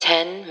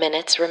10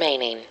 minutes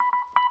remaining.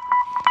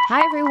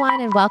 Hi,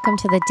 everyone, and welcome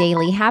to the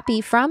Daily Happy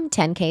from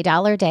 10K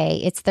Dollar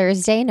Day. It's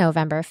Thursday,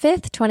 November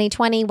 5th,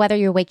 2020. Whether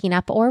you're waking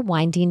up or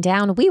winding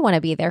down, we want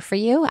to be there for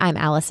you. I'm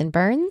Allison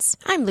Burns.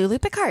 I'm Lulu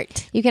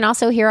Picard. You can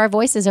also hear our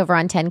voices over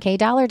on 10K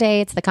Dollar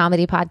Day. It's the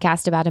comedy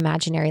podcast about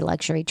imaginary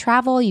luxury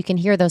travel. You can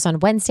hear those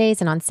on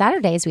Wednesdays, and on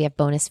Saturdays, we have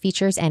bonus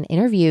features and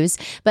interviews.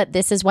 But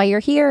this is why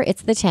you're here.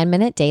 It's the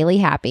 10-minute Daily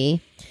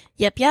Happy.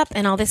 Yep.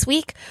 And all this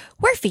week,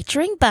 we're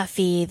featuring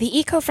Buffy, the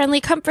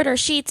eco-friendly comforter,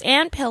 sheets,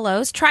 and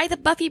pillows. Try the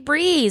Buffy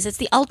Breeze. It's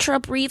the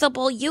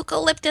ultra-breathable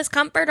eucalyptus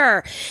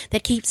comforter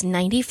that keeps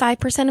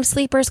 95% of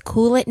sleepers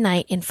cool at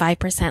night and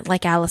 5%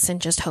 like Allison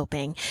just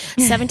hoping.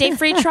 7-day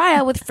free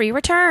trial with free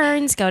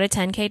returns. Go to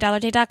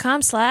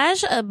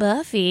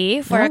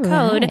 10kdollarday.com/Buffy for a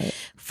code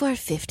for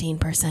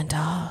 15%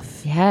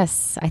 off.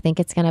 Yes, I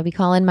think it's going to be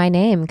calling my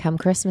name come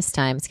Christmas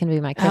time. It's going to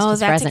be my Christmas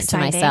present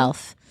exciting. to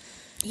myself.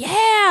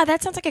 Yeah,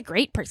 that sounds like a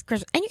great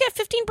Christmas. And you get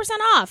 15%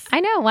 off. I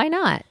know. Why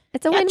not?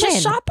 It's a win-win.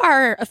 Just shop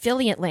our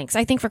affiliate links.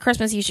 I think for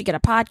Christmas, you should get a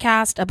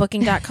podcast, a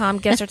booking.com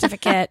gift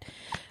certificate,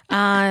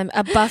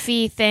 a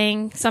Buffy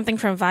thing, something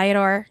from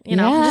Viator.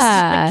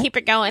 Just keep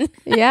it going.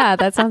 Yeah,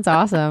 that sounds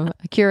awesome.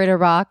 A curator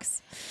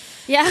box.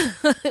 Yeah,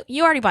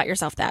 you already bought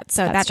yourself that,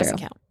 so that doesn't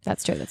count.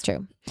 That's true.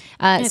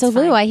 So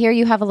Lou, I hear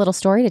you have a little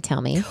story to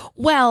tell me.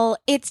 Well,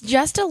 it's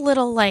just a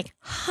little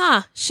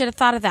should have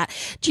thought of that.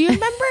 Do you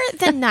remember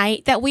the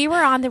night that we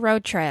were on the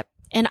road trip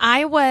and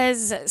I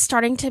was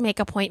starting to make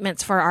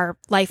appointments for our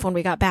life when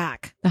we got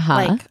back,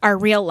 like our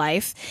real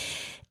life?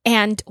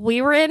 And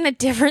we were in a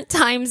different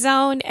time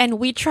zone and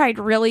we tried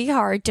really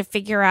hard to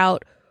figure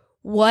out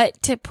what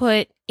to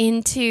put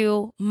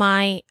into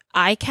my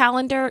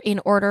iCalendar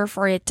in order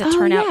for it to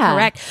turn out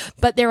correct.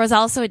 But there was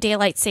also a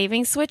daylight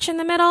saving switch in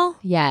the middle.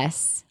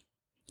 Yes.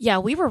 Yeah,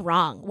 we were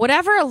wrong.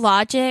 Whatever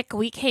logic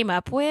we came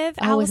up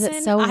with, Allison, was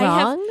it so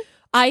wrong?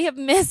 I have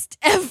missed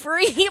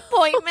every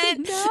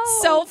appointment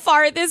so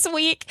far this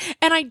week.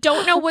 And I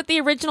don't know what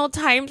the original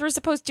times were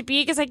supposed to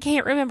be because I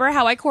can't remember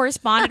how I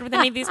corresponded with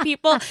any of these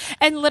people.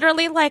 And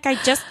literally, I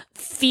just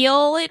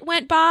feel it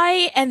went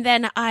by. And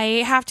then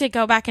I have to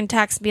go back and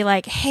text and be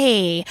like,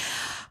 hey,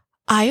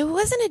 I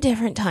was in a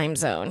different time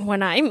zone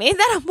when I made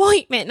that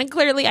appointment. And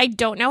clearly, I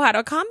don't know how to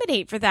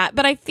accommodate for that.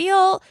 But I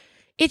feel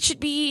it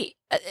should be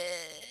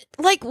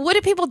what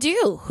do people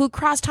do who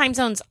cross time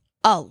zones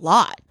a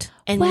lot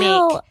and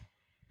make...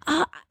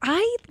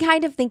 I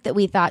kind of think that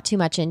we thought too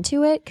much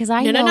into it because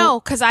I know... No,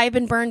 because I've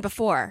been burned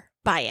before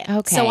by it.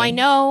 Okay. So I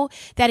know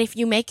that if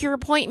you make your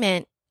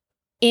appointment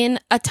in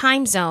a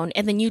time zone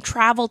and then you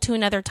travel to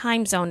another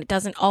time zone, it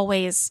doesn't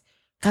always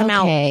come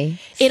out.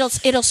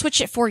 It'll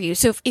switch it for you.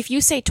 So if you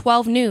say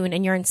 12 noon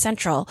and you're in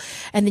Central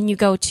and then you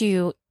go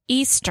to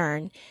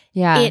Eastern,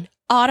 it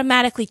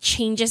automatically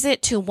changes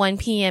it to 1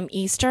 p.m.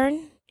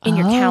 Eastern in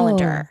your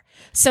calendar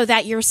so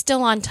that you're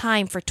still on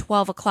time for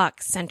 12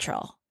 o'clock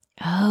Central.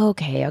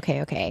 Okay.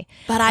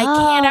 But I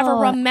can't ever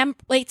remember.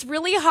 It's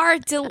really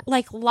hard to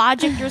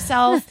logic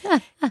yourself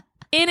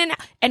in and out.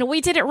 And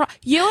we did it wrong.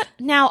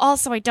 Now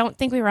also, I don't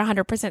think we were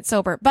 100%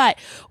 sober, but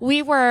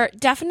we were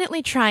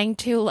definitely trying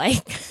to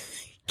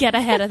get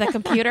ahead of the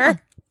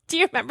computer. Do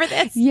you remember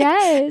this?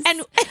 Yes.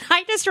 And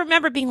I just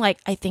remember being like,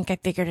 I think I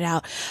figured it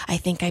out. I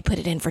think I put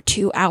it in for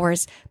 2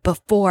 hours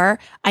before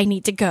I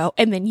need to go.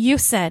 And then you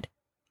said,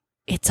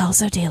 it's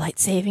also daylight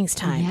savings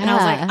time. Yeah. And I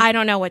was like, I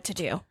don't know what to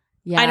do.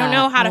 Yeah. I don't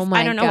know how to,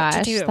 I don't know gosh,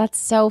 what to do. That's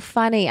so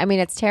funny. I mean,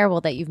 it's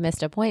terrible that you've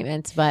missed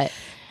appointments, but.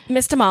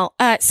 Missed them all.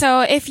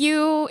 So if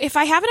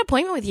I have an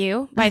appointment with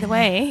you, by the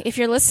way, if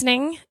you're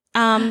listening,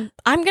 I'm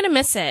going to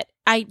miss it.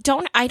 I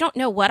don't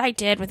know what I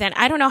did with it.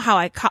 I don't know how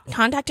I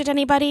contacted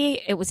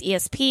anybody. It was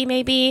ESP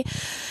maybe.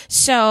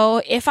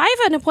 So if I have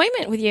an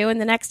appointment with you in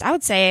the next, I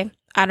would say,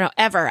 I don't know,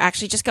 ever.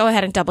 Actually, just go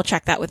ahead and double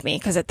check that with me.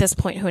 Because at this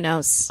point, who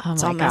knows? Oh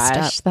it's my all messed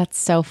gosh, up. that's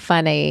so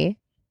funny.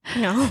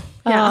 No.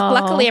 Yeah.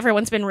 Luckily,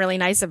 everyone's been really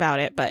nice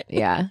about it, but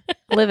yeah,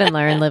 live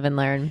and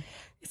learn.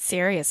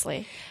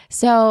 Seriously.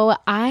 So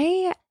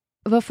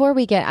before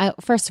we get,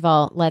 first of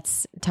all,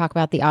 let's talk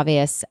about the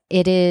obvious.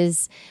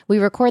 We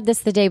record this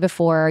the day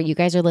before. You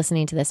guys are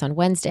listening to this on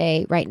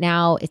Wednesday. Right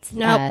now, it's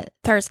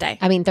Thursday.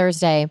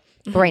 Thursday.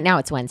 But right now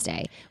it's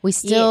Wednesday. We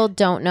still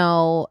don't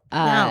know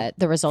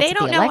the results of the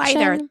election. They don't know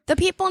either. The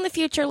people in the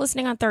future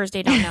listening on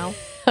Thursday don't know.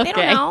 They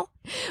don't know.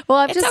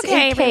 Well,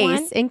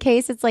 in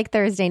case it's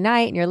Thursday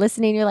night and you're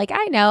listening, you're like,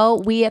 I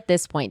know. We at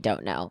this point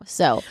don't know.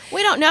 So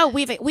we don't know.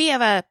 We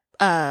have a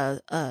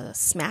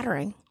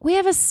smattering. We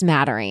have a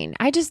smattering.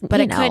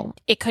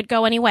 It could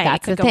go any way.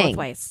 That's it could the go thing. both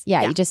ways.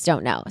 Yeah, you just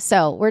don't know.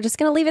 So we're just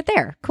gonna leave it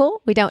there.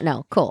 Cool. We don't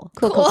know. Cool.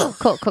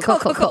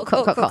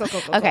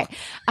 Okay.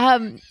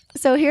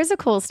 So here's a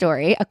cool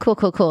story. A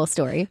cool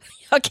story.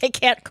 Okay,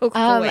 can't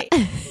wait.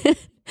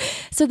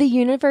 So the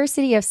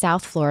University of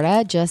South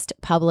Florida just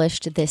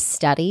published this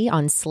study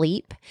on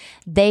sleep.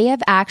 They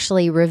have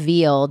actually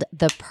revealed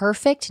the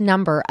perfect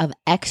number of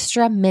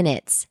extra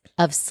minutes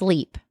of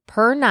sleep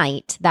per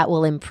night that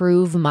will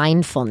improve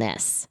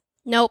mindfulness.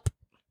 Nope.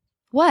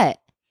 What?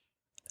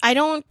 I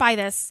don't buy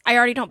this. I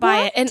already don't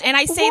buy it. And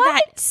I say What?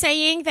 that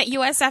saying that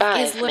USF 5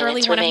 is literally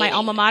minutes one of my remaining.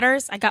 alma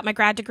maters. I got my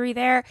grad degree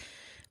there.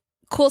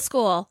 Cool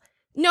school.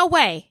 No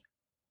way.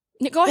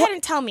 Go ahead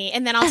and tell me,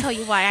 and then I'll tell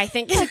you why I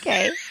think.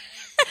 Okay.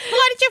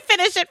 Why did you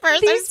finish it first?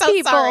 These I'm so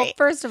people, sorry.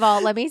 first of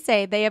all, let me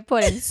say they have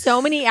put in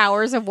so many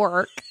hours of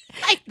work.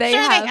 They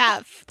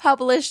have.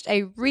 Published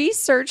a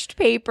researched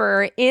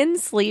paper in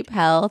sleep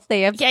health.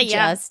 They have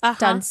just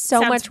done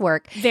so Sounds much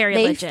work. very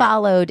They legit.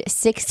 followed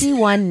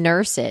 61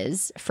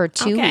 nurses for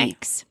 2 Okay.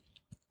 weeks.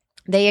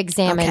 They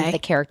examined Okay. the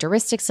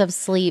characteristics of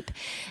sleep.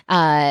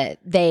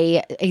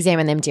 They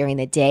examined them during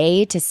the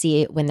day to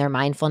see when their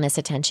mindfulness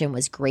attention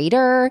was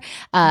greater,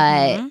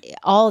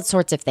 all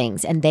sorts of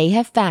things. And they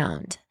have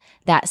found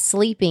that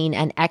sleeping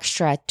an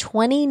extra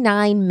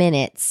 29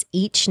 minutes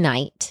each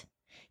night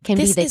can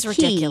This be the is key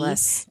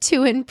ridiculous.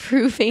 to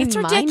improving It's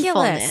ridiculous.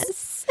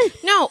 mindfulness.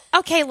 No,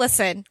 okay,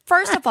 listen.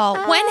 First of all,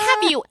 when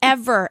have you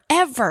ever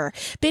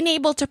been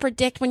able to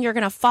predict when you're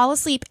going to fall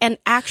asleep and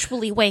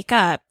actually wake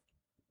up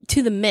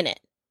to the minute?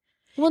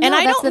 Well, And no,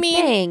 I that's don't the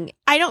mean- thing.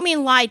 I don't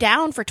mean lie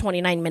down for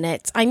 29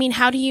 minutes. I mean,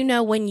 how do you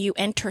know when you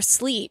enter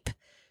sleep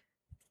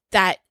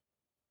that,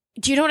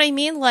 do you know what I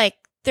mean? Like,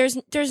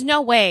 there's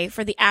no way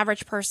for the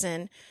average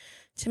person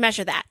to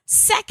measure that.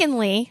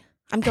 Secondly,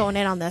 I'm going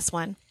in on this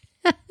one.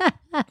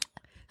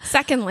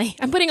 Secondly,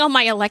 I'm putting all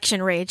my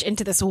election rage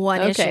into this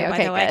one issue,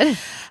 by the way.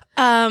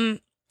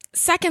 good.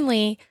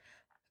 Secondly,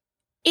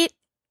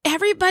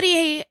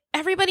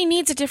 everybody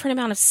needs a different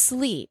amount of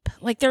sleep.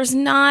 Like there's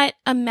not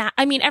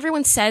I mean,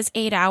 everyone says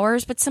 8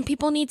 hours, but some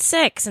people need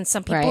 6 and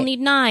some people Right. need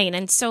 9.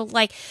 And so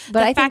like, But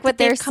the I think fact what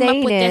that they've they're come up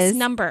saying with this is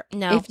number,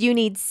 no, If you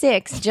need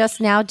 6,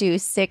 just now do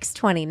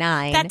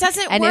 629. that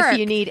doesn't and work. if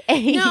you need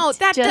 8, No,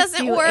 that just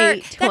doesn't do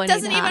work. That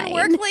doesn't even 829.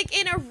 work like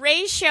in a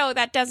ratio.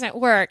 That doesn't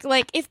work.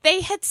 Like if they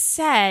had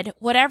said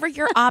whatever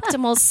your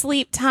optimal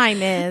sleep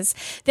time is,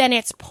 then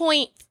it's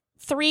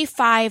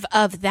 0.35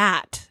 of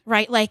that,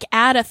 right? Like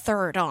add a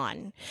third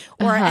on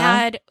or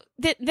add,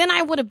 then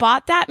I would have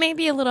bought that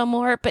maybe a little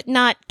more, but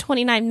not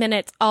 29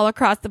 minutes all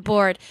across the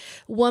board.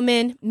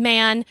 Woman,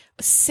 man,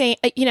 say,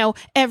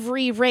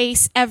 every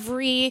race,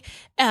 every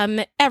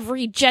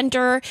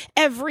gender,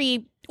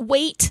 every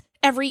weight,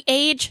 every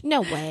age.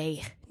 No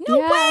way. No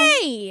Yeah.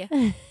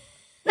 way.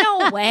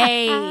 No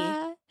way.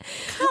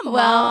 Come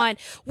on.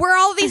 Were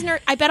all these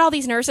I bet all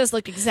these nurses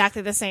looked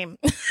exactly the same.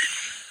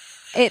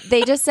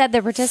 They just said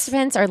the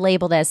participants are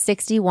labeled as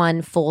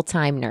 61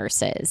 full-time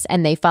nurses,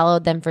 and they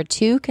followed them for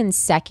 2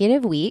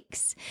 consecutive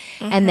weeks,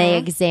 and they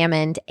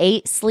examined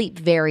 8 sleep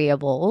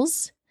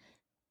variables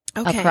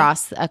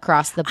across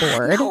the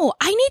board. No,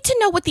 I need to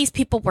know what these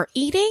people were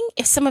eating,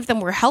 if some of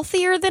them were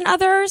healthier than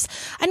others.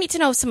 I need to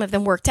know if some of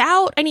them worked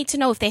out. I need to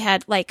know if they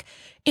had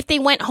if they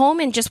went home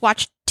and just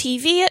watched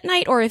TV at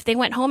night or if they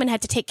went home and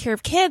had to take care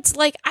of kids.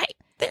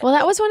 Well,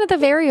 that was one of the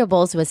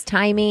variables was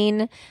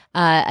timing.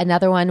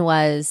 Another one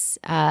was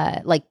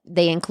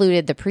they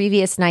included the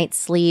previous night's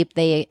sleep.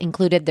 They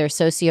included their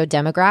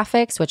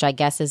socio-demographics, which I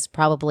guess is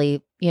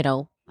probably,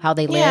 how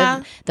they live.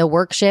 Yeah. The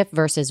work shift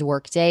versus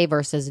work day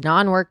versus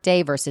non-work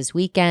day versus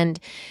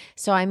weekend.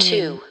 So I mean,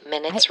 2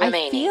 minutes I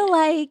remaining. feel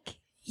like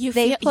they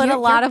feel- put a you're-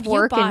 lot of you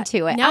work bought-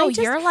 into it. No, I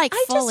you're like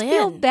I full just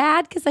feel in.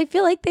 bad because I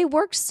feel like they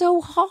work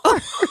so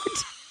hard.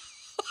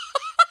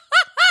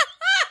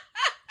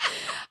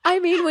 I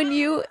mean, when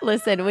you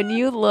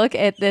look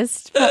at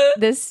this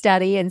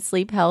study in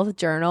Sleep Health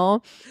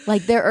Journal,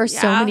 like there are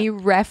so Yeah. many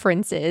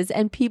references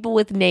and people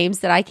with names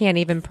that I can't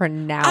even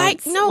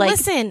pronounce.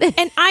 Listen,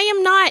 and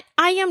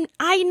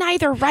I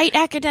neither write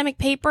academic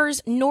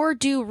papers nor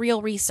do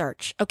real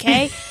research,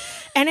 okay?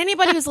 And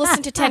anybody who's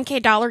listened to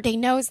 10K Dollar Day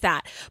knows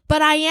that.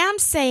 But I am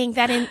saying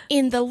that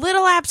in the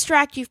little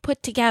abstract you've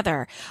put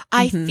together,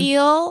 I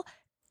feel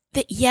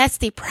that yes,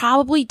 they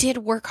probably did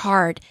work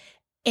hard.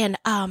 And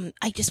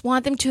I just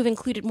want them to have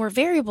included more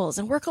variables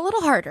and work a little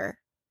harder.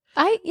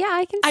 I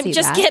can see I'm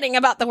just that. kidding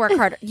about the work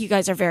harder. You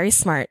guys are very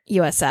smart,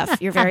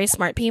 USF. You're very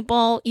smart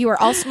people. You are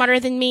all smarter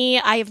than me.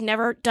 I have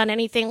never done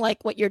anything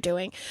like what you're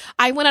doing.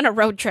 I went on a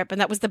road trip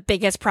and that was the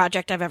biggest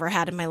project I've ever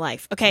had in my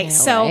life. Okay. Yeah,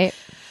 So, right?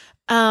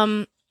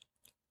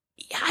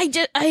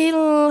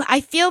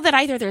 I feel that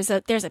either there's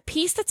a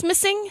piece that's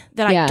missing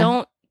that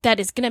Yeah. that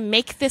is going to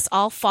make this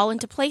all fall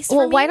into place for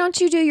Well, me. why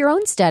don't you do your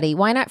own study?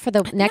 Why not for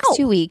the next No.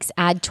 2 weeks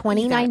add You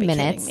 29 gotta be kidding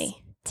minutes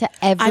me. to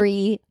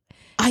every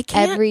I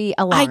can't.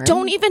 alarm? I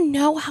don't even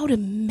know how to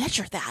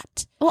measure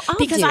that. Well, I'll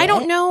Because do I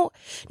don't it. know.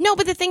 No,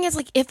 but the thing is,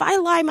 if I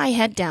lie my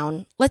head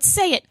down, let's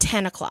say at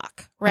 10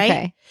 o'clock, right?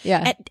 Okay.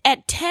 Yeah.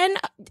 At 10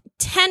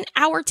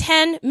 hour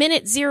 10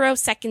 minute 0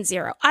 second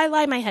 0, I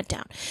lie my head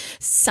down.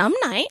 Some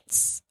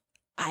nights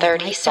I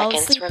 30 might fall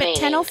seconds asleep remaining.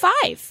 at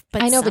 10:05,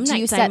 but I know, some but do you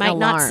nights set I an might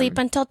not alarm? sleep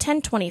until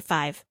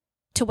 10:25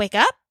 to wake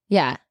up.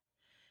 Yeah.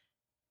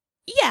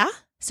 Yeah.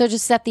 So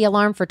just set the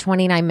alarm for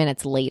 29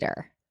 minutes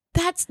later.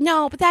 But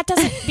that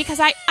doesn't, because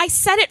I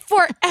set it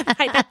for,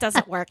 that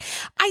doesn't work.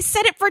 I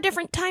set it for a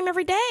different time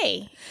every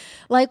day.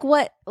 Like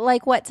what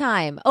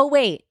time? Oh,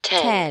 wait.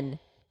 10,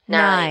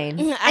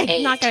 9.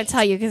 I'm not going to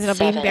tell you because it'll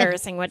 7, be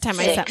embarrassing what time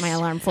I set my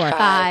alarm for.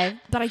 5.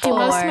 But I do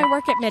most of my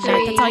work at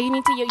midnight. That's all you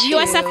need to.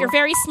 USF, you're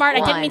very smart.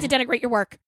 I didn't mean to denigrate your work.